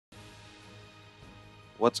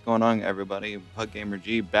What's going on, everybody? Pug Gamer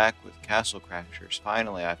G back with Castle Crashers.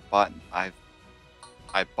 Finally, I bought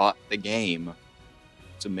the game.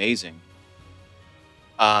 It's amazing.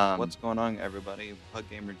 What's going on, everybody? Pug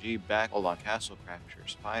Gamer G back. Hold on, Castle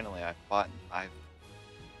Crashers. Finally,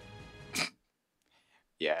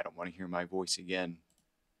 Yeah, I don't want to hear my voice again.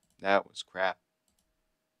 That was crap.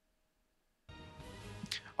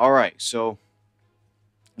 All right, so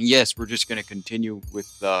yes, we're just gonna continue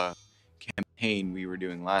with the campaign we were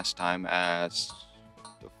doing last time as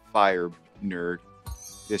the fire nerd.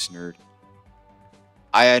 This nerd.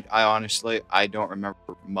 I honestly don't remember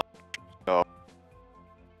much. So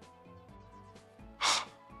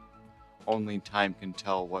only time can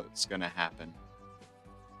tell what's gonna happen.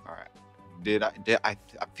 All right. I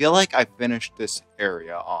feel like I finished this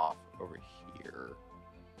area off over here.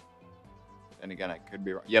 Then again, I could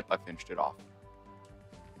be wrong. Yep, I finished it off.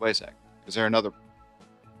 Wait a sec. Is there another?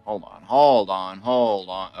 Hold on.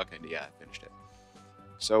 Okay, yeah, I finished it.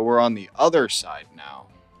 So we're on the other side now.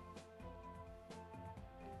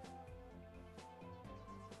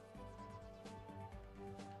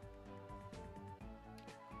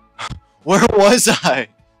 Where was I?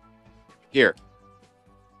 Here.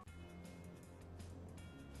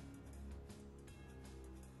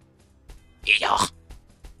 Yeah.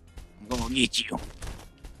 I'm gonna get you.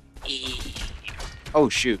 Oh,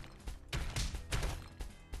 shoot.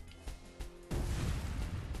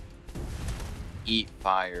 Eat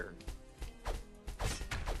fire.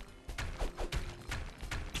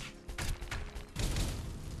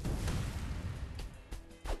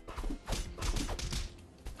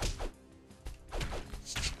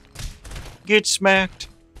 Get smacked.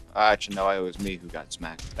 Actually, no, it was me who got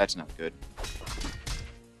smacked. That's not good.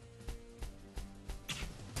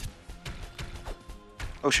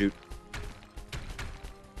 Oh, shoot.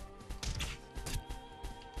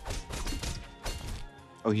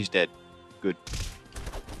 Oh, he's dead. Good.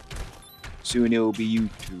 Soon it'll be you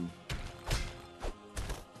two.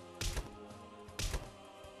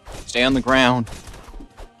 Stay on the ground.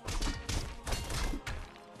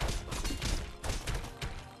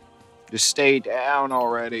 Just stay down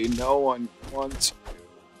already. No one wants you.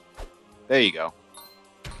 There you go.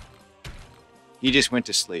 He just went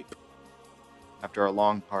to sleep. After a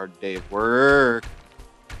long, hard day of work.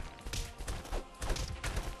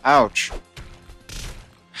 Ouch.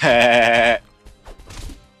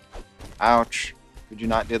 Ouch. Could you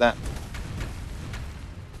not do that?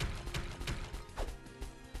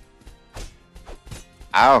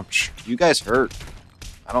 Ouch. You guys hurt.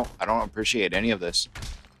 I don't appreciate any of this.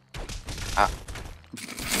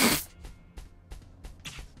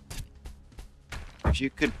 If you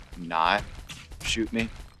could not shoot me,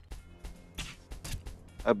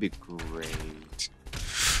 that'd be great.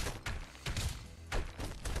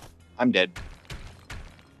 I'm dead.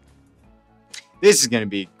 This is gonna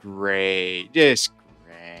be great. Just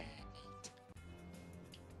great.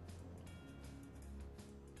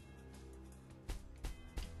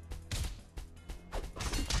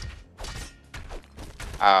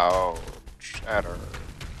 Ouch. That hurt.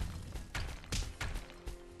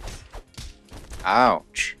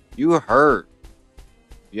 Ouch. You hurt.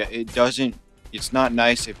 Yeah, it doesn't... It's not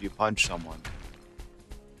nice if you punch someone.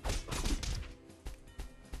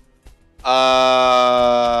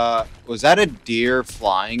 Was that a deer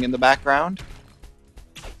flying in the background?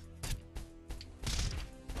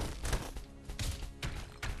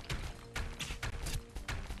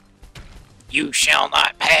 You shall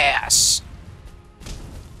not pass.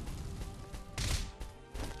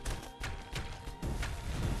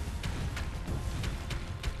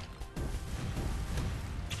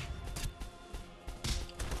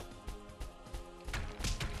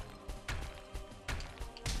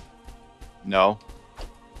 No.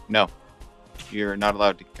 No. You're not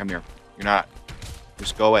allowed to come here. You're not.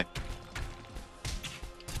 Just go away.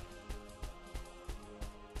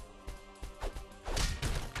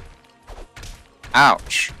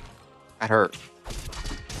 Ouch. That hurt.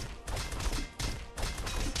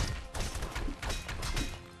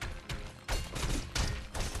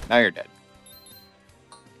 Now you're dead.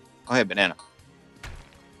 Oh, hey, banana.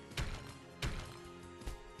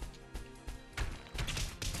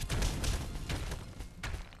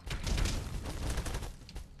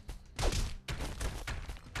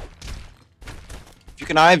 You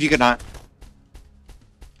can I, if you can not.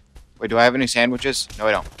 Wait, do I have any sandwiches? No,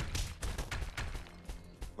 I don't.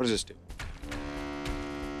 What does this do?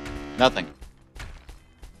 Nothing.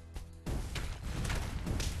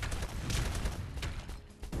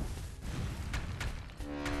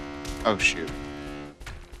 Oh, shoot.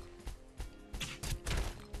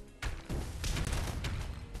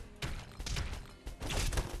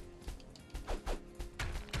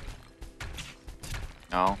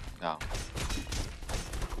 No, no.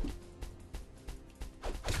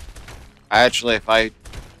 Actually, if I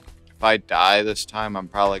die this time, I'm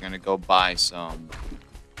probably gonna go buy some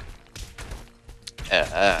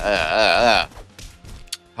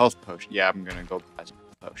health potion. Yeah, I'm gonna go buy some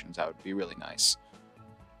potions. That would be really nice.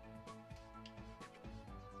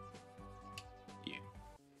 Yeah.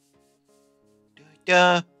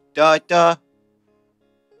 Da da da.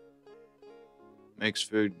 Makes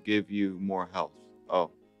food give you more health.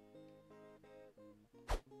 Oh.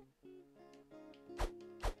 I'm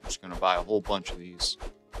just gonna buy a whole bunch of these.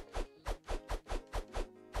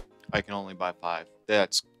 I can only buy 5.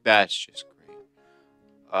 That's just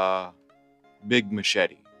great. Big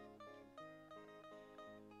machete.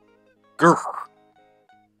 Grr.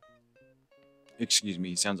 Excuse me,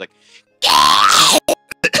 he sounds like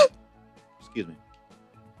excuse me.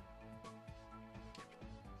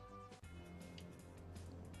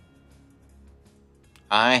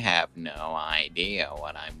 I have no idea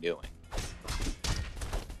what I'm doing.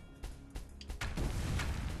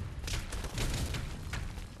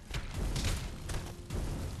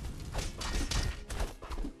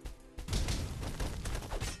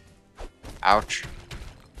 Ouch.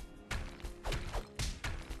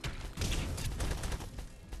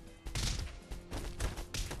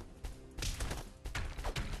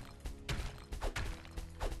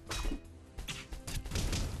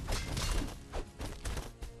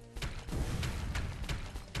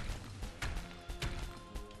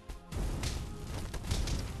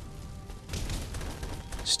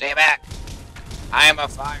 Stay back! I am a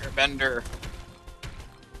firebender.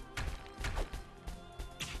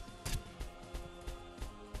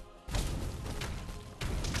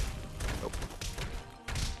 Nope.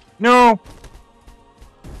 No!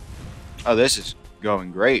 Oh, this is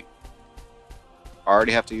going great.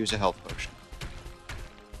 Already have to use a health potion.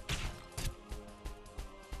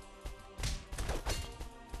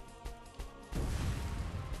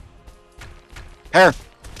 Hair!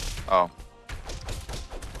 Oh.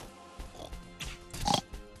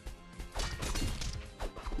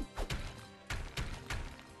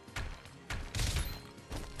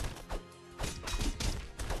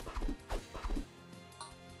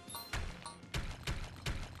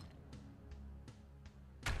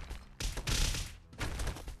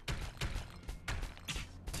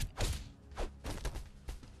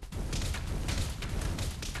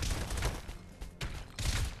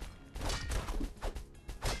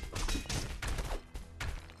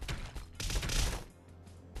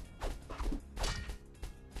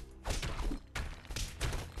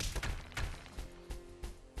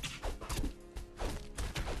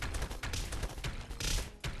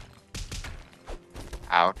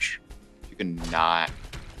 Ouch. You can not.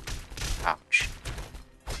 Ouch.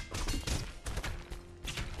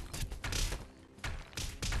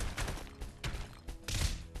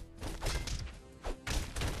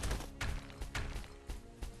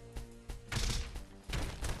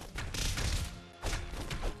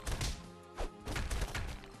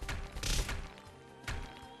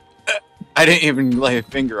 I didn't even lay a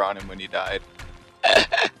finger on him when he died.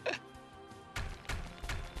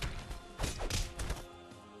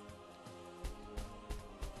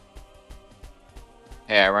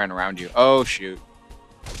 Hey, I ran around you. Oh, shoot.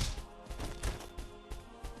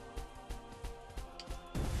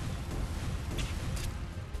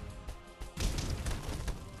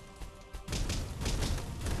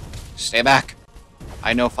 Stay back.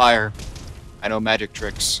 I know fire. I know magic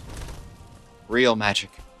tricks. Real magic.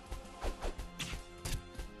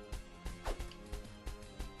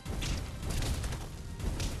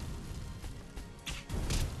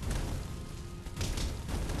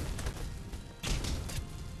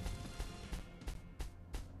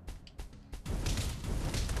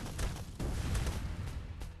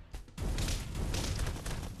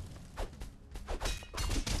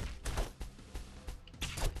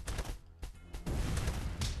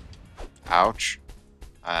 Ouch.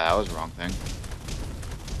 That was the wrong thing.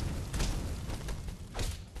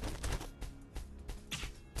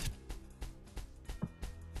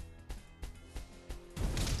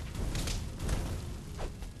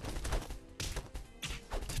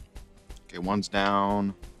 Okay, one's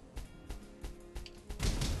down.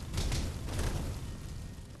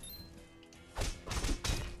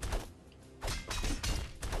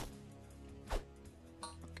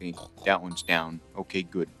 Okay, that one's down. Okay,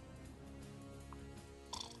 good.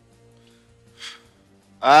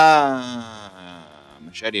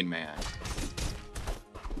 Machete Man.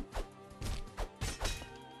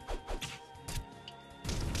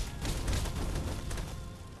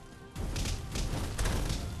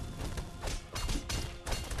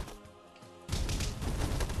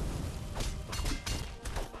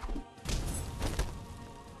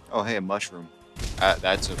 Oh, hey, a mushroom.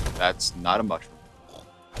 That's not a mushroom.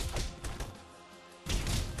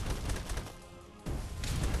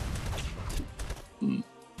 Mm.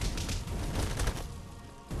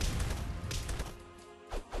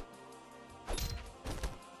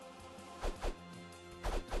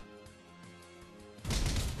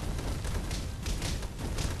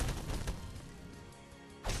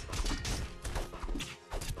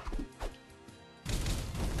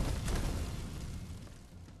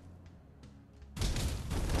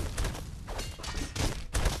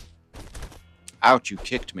 Ouch, you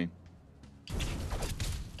kicked me.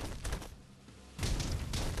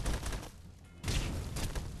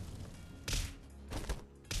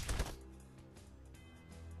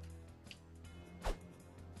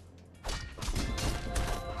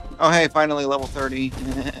 Oh, hey, finally level 30.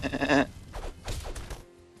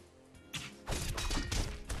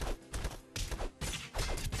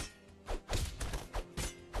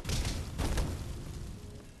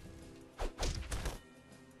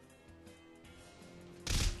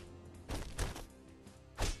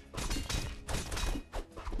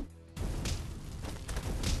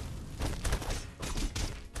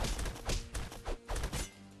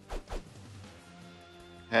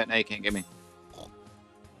 Hey, no, you can't get me.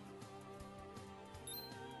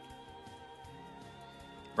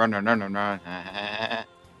 Run, run, run, run, run.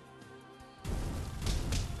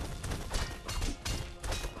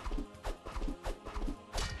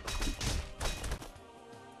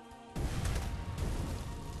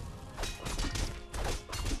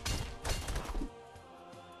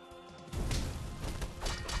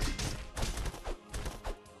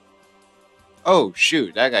 Oh,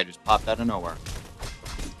 shoot, that guy just popped out of nowhere.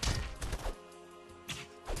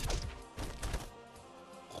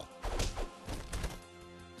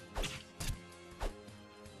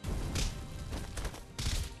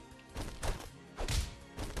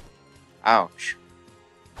 Ouch.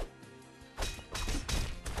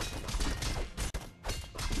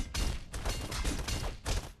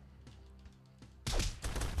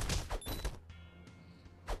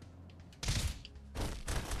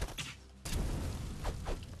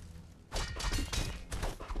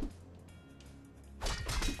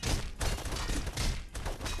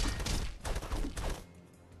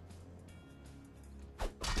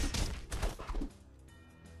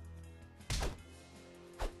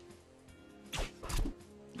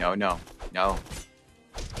 No, no, no.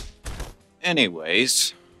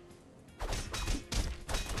 Anyways,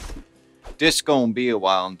 this gonna be a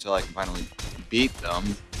while until I can finally beat them.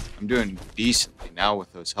 I'm doing decently now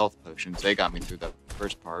with those health potions. They got me through the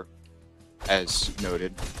first part, as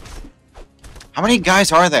noted. How many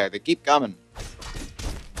guys are there? They keep coming.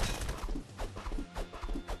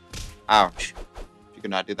 Ouch. You could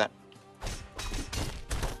not do that.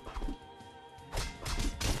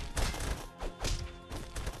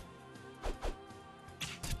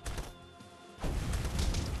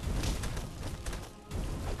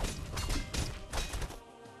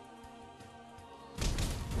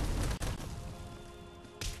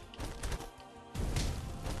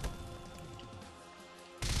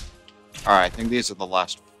 Alright, I think these are the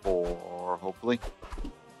last 4, hopefully.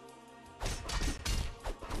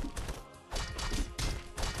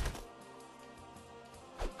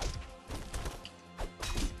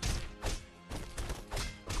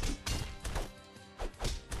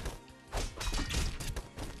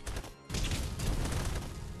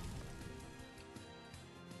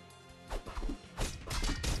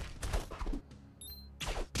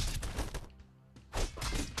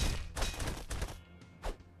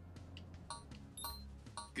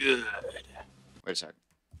 Good. Wait a sec.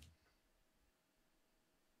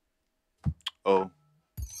 Oh.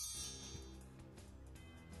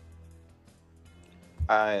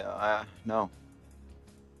 No.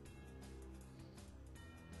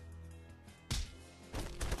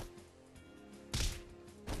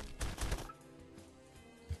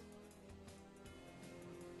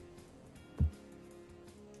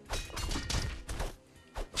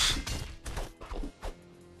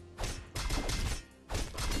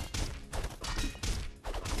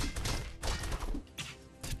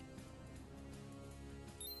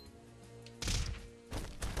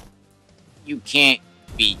 You can't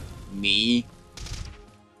beat me.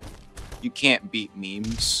 You can't beat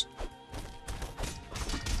memes.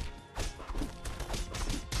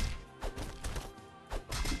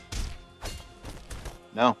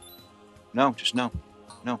 No. No, just no.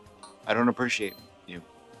 No. I don't appreciate you.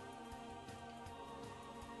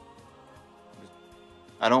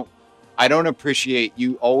 I don't appreciate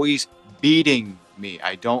you always beating me.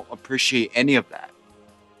 I don't appreciate any of that.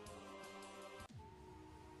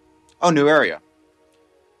 Oh, new area.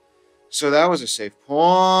 So that was a safe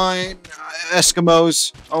point.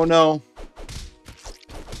 Eskimos. Oh no.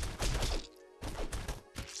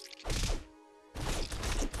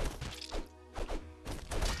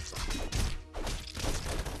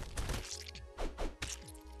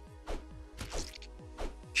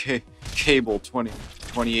 Cable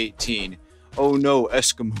 2018. Oh no,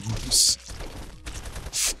 Eskimos.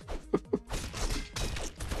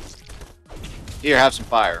 Here, have some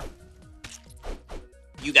fire.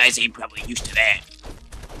 You guys ain't probably used to that.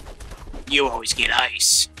 You always get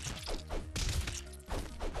ice.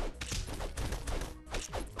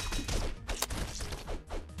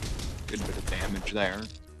 Good bit of damage there.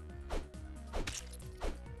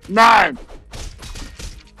 9!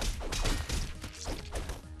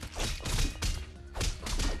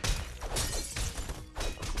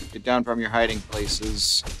 Get down from your hiding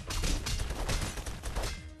places.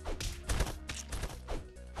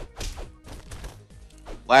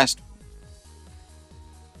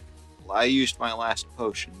 I used my last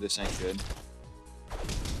potion. This ain't good.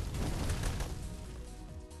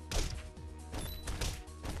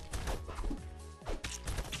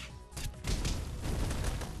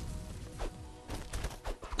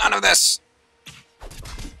 None of this!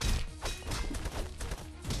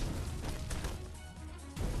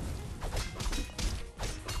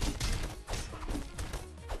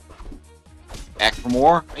 Back for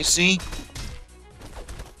more, I see.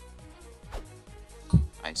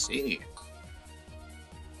 I see.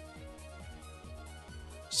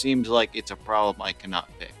 Seems like it's a problem I cannot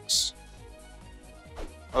fix.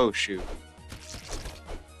 Oh, shoot.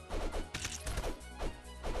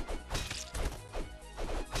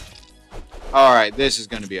 Alright, this is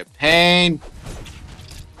going to be a pain.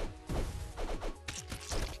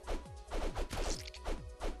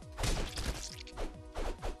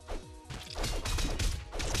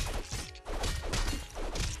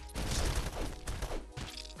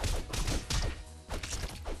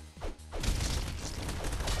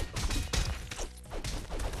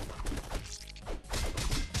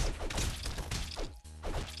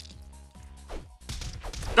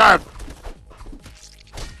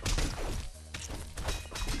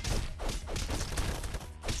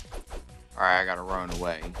 Alright, I gotta run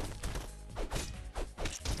away.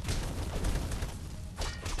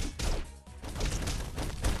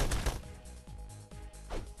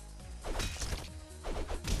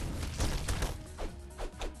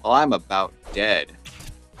 Well, I'm about dead.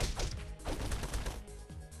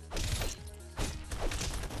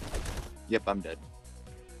 Yep, I'm dead.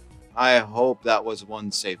 I hope that was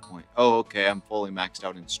one save point. Oh, okay, I'm fully maxed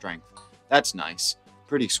out in strength. That's nice.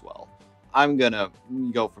 Pretty swell. I'm gonna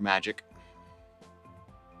go for magic.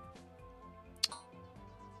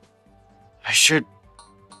 I should...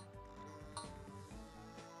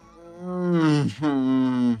 I'll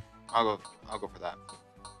go for that.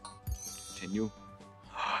 Continue.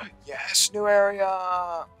 Yes, new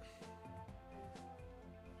area!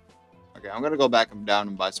 Okay, I'm gonna go back down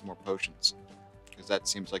and buy some more potions. Because that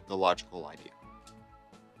seems like the logical idea.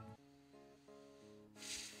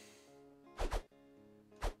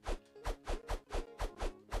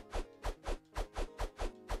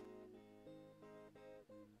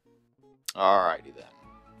 Alrighty then.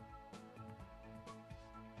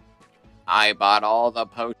 I bought all the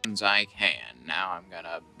potions I can. Now I'm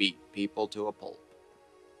gonna beat people to a pulp.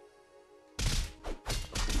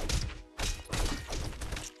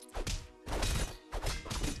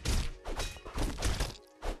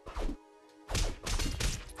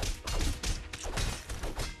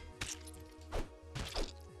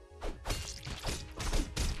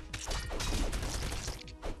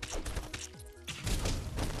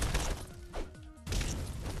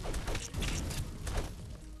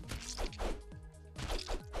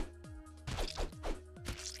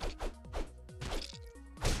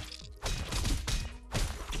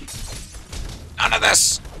 None of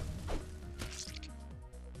this!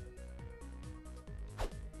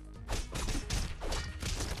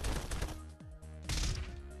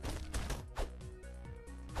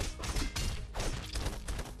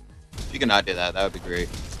 If you can not do that, that would be great.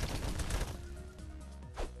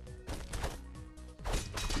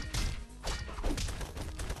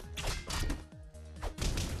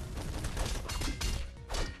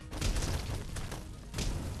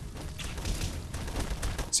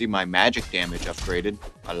 See my magic damage upgraded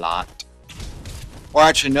a lot. Or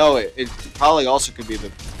actually, no, it probably also could be the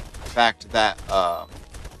fact that,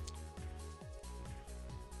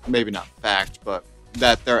 maybe not fact, but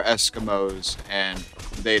that they're Eskimos and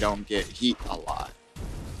they don't get heat a lot.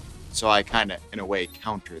 So I kind of, in a way,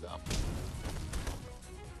 counter them.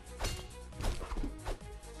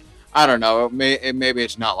 I don't know. Maybe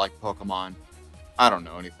it's not like Pokemon. I don't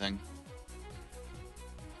know anything.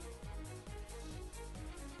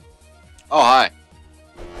 Oh, hi.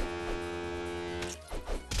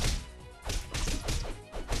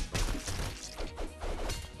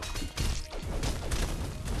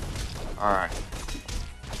 Alright.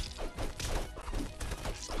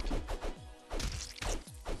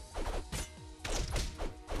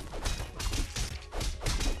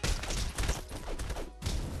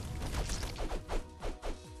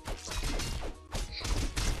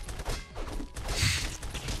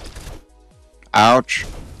 Ouch.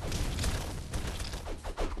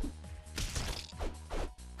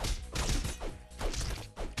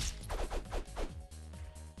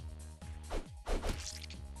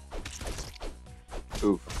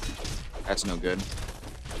 Oof. That's no good.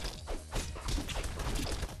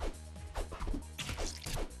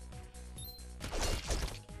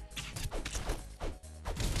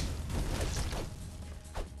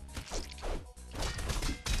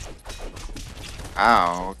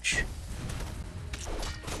 Ouch.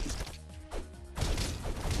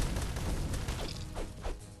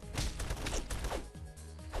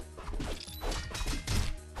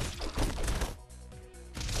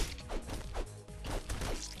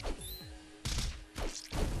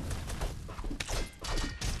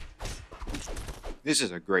 This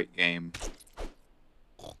is a great game.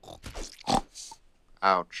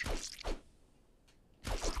 Ouch.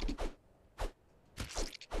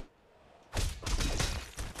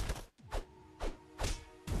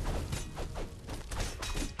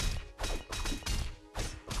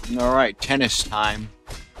 Alright, tennis time.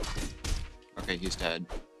 Okay, he's dead.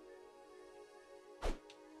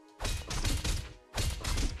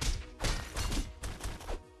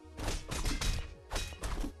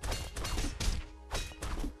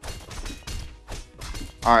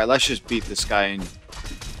 Alright, let's just beat this guy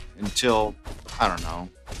until, I don't know,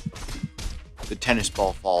 the tennis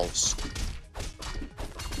ball falls.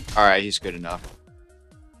 Alright, he's good enough.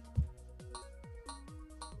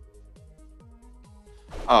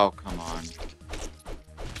 Oh, come on.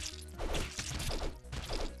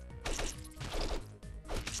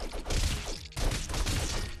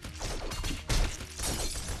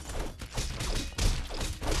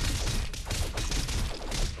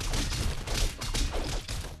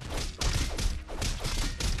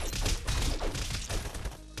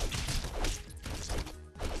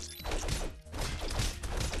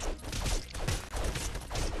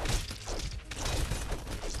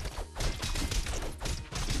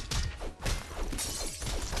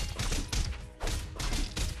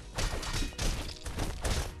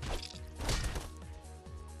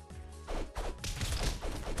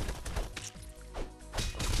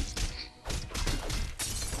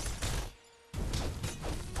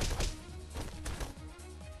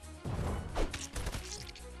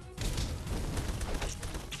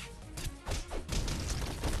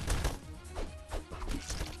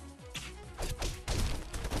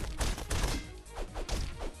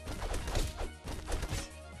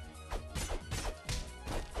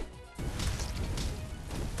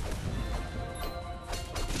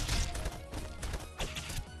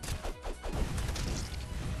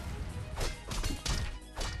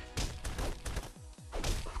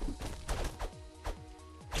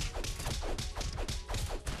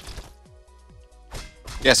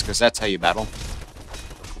 Yes, because that's how you battle.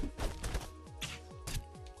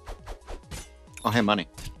 Oh, hey, money.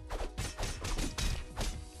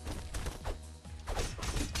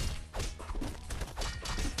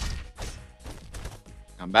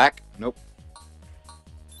 Come back. Nope.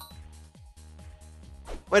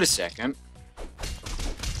 Wait a second.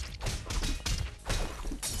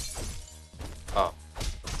 Oh.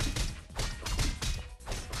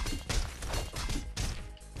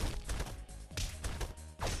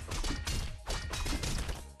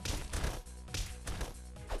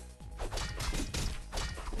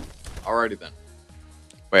 Alrighty then.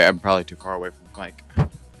 Wait, I'm probably too far away from the mic.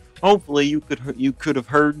 Hopefully you could have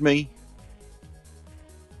heard me.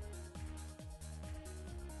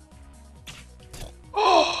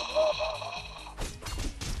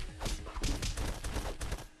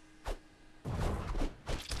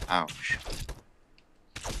 Ouch.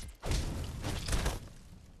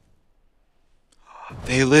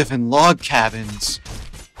 They live in log cabins.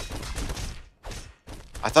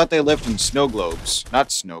 I thought they lived in snow globes,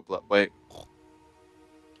 not snow globe. Wait.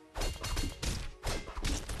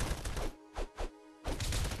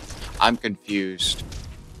 I'm confused.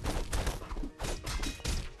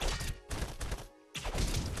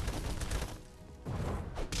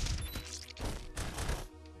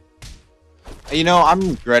 You know, I'm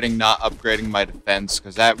regretting not upgrading my defense,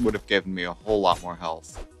 because that would have given me a whole lot more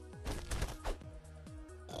health.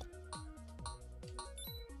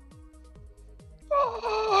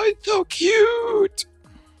 Oh, it's so cute!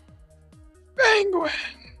 Penguin!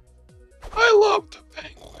 I love the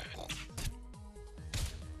penguin.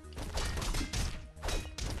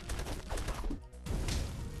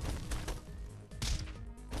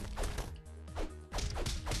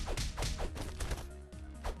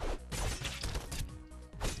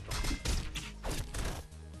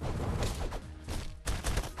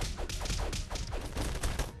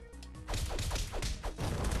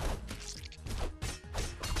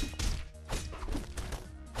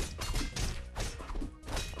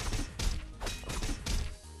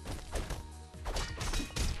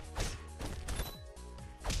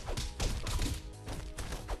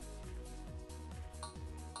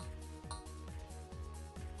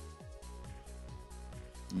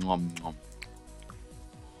 Nom, nom.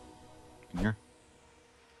 In here?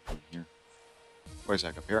 In here. Wait a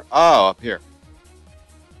sec, up here? Oh, up here.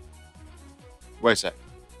 Wait a sec.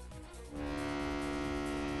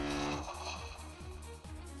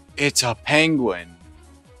 It's a penguin.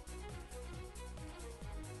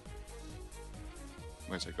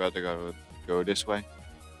 Wait a sec, do I have to go this way?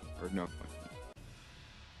 Or no?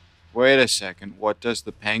 Wait a second, what does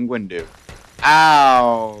the penguin do?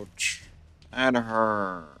 Ouch! That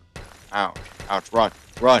hurt. Ouch. Ouch. Run.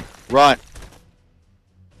 Run. Run.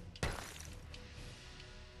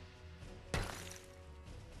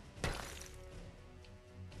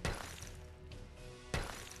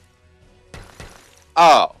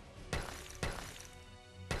 Oh.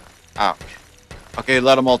 Ouch. Okay,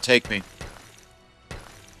 let them all take me.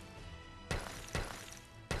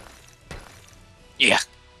 Yeah,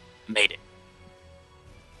 made it.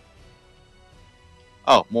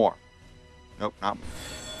 Oh, more. Nope, not more.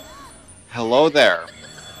 Hello there.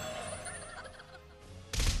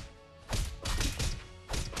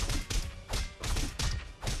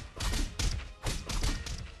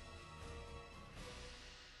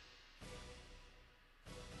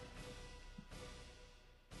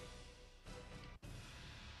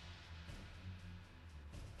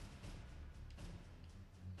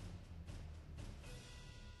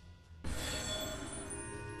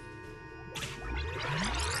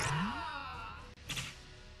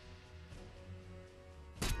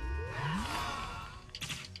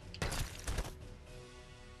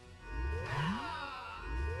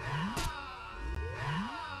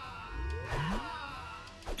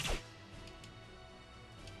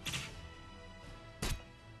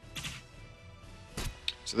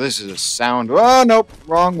 So this is a sound. Oh, nope.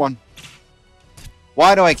 Wrong one.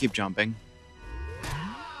 Why do I keep jumping?